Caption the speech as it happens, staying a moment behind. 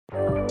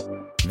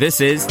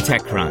This is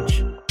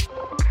TechCrunch.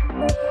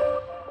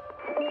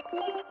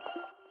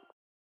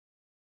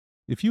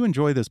 If you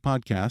enjoy this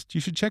podcast,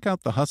 you should check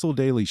out The Hustle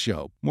Daily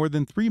Show. More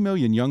than 3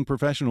 million young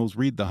professionals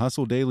read The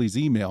Hustle Daily's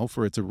email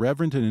for its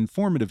irreverent and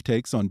informative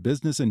takes on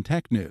business and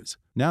tech news.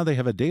 Now they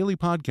have a daily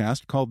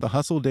podcast called The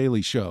Hustle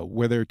Daily Show,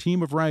 where their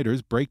team of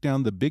writers break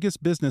down the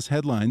biggest business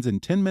headlines in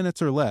 10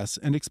 minutes or less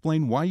and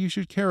explain why you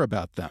should care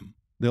about them.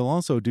 They'll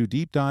also do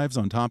deep dives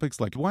on topics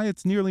like why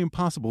it's nearly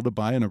impossible to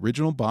buy an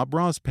original Bob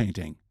Ross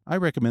painting. I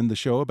recommend the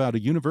show about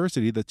a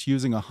university that's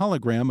using a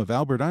hologram of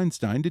Albert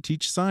Einstein to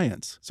teach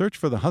science. Search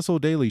for The Hustle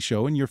Daily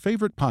Show in your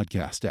favorite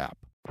podcast app.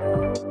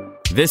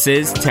 This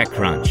is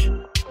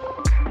TechCrunch.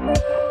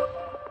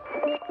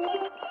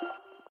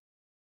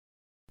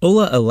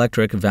 Ola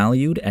Electric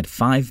valued at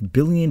 $5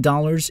 billion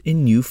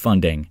in new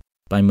funding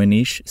by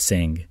Manish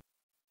Singh.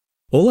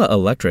 Ola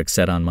Electric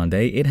said on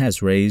Monday it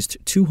has raised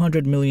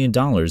 $200 million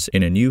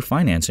in a new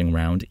financing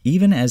round,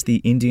 even as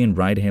the Indian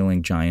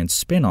ride-hailing giant's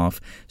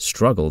spin-off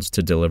struggles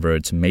to deliver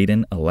its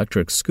maiden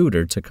electric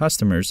scooter to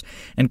customers,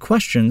 and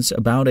questions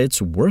about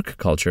its work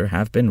culture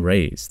have been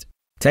raised.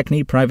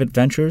 Techne Private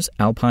Ventures,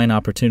 Alpine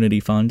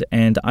Opportunity Fund,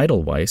 and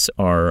Edelweiss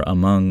are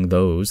among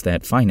those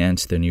that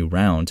financed the new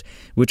round,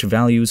 which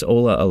values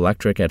Ola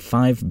Electric at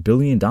 $5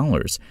 billion,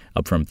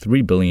 up from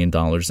 $3 billion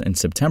in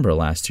September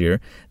last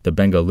year, the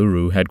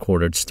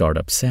Bengaluru-headquartered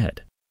startup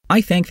said. I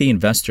thank the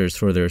investors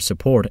for their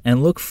support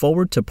and look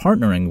forward to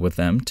partnering with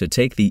them to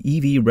take the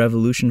EV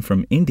revolution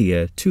from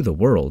India to the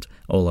world,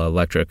 Ola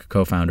Electric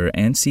co-founder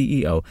and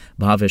CEO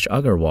Bhavish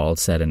Agarwal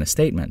said in a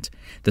statement.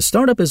 The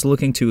startup is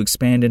looking to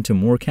expand into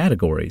more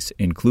categories,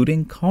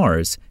 including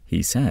cars,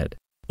 he said.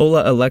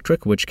 Ola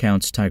Electric, which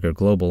counts Tiger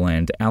Global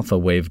and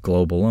AlphaWave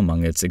Global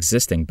among its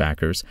existing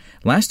backers,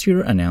 last year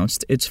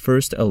announced its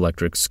first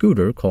electric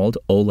scooter called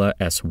Ola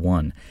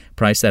S1.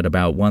 Priced at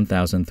about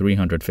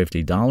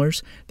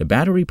 $1,350, the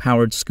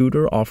battery-powered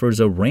scooter offers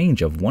a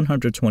range of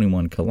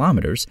 121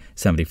 kilometers,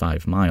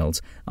 75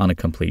 miles, on a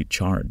complete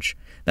charge.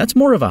 That's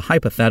more of a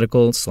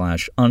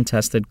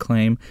hypothetical/untested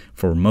claim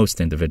for most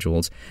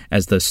individuals,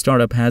 as the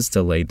startup has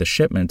delayed the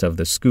shipment of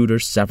the scooter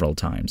several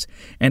times,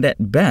 and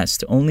at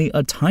best, only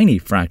a tiny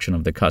fraction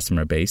of the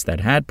customer base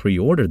that had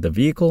pre-ordered the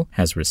vehicle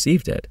has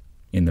received it.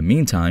 In the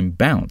meantime,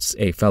 Bounce,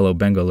 a fellow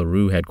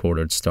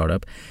Bengaluru-headquartered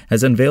startup,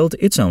 has unveiled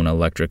its own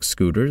electric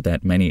scooter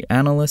that many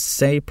analysts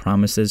say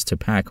promises to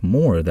pack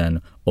more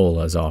than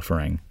Ola's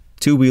offering.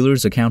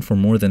 Two-wheelers account for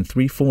more than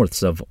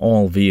 3/4 of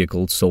all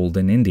vehicles sold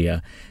in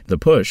India. The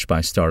push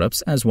by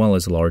startups as well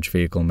as large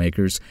vehicle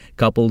makers,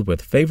 coupled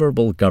with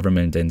favorable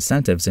government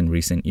incentives in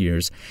recent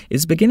years,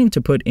 is beginning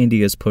to put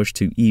India's push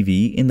to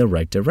EV in the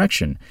right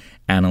direction.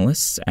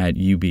 Analysts at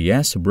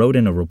UBS wrote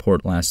in a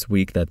report last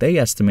week that they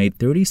estimate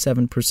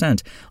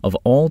 37% of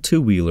all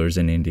two-wheelers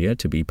in India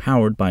to be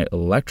powered by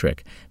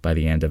electric by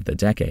the end of the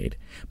decade.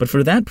 But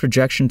for that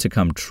projection to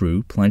come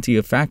true, plenty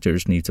of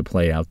factors need to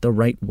play out the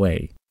right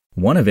way.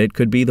 One of it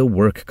could be the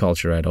work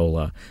culture at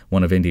Ola,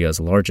 one of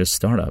India's largest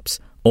startups.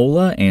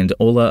 Ola and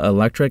Ola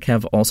Electric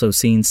have also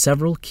seen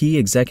several key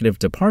executive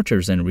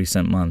departures in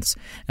recent months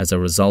as a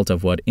result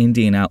of what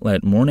Indian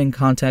outlet Morning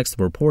Context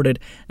reported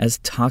as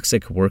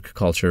toxic work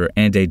culture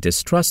and a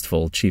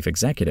distrustful chief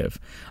executive.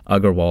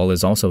 Agarwal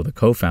is also the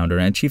co-founder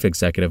and chief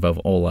executive of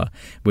Ola,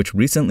 which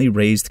recently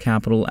raised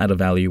capital at a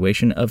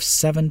valuation of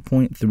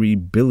 $7.3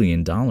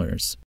 billion.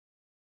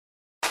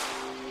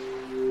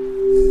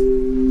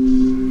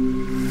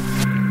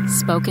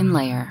 Spoken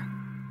Layer.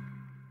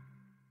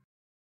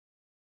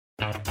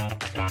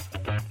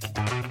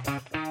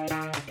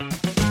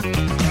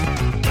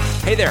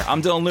 Hey there,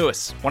 I'm Dylan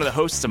Lewis, one of the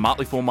hosts of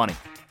Motley Fool Money.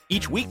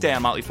 Each weekday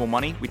on Motley Fool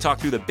Money, we talk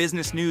through the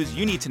business news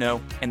you need to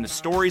know and the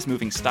stories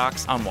moving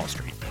stocks on Wall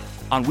Street.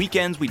 On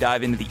weekends, we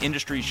dive into the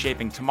industries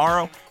shaping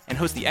tomorrow and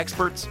host the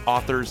experts,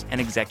 authors,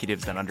 and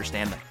executives that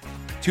understand them.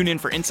 Tune in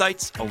for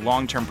insights, a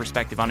long-term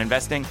perspective on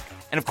investing,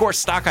 and of course,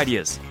 stock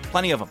ideas.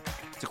 Plenty of them.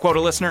 To quote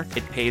a listener,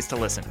 it pays to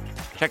listen.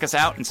 Check us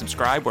out and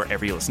subscribe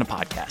wherever you listen to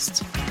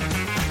podcasts.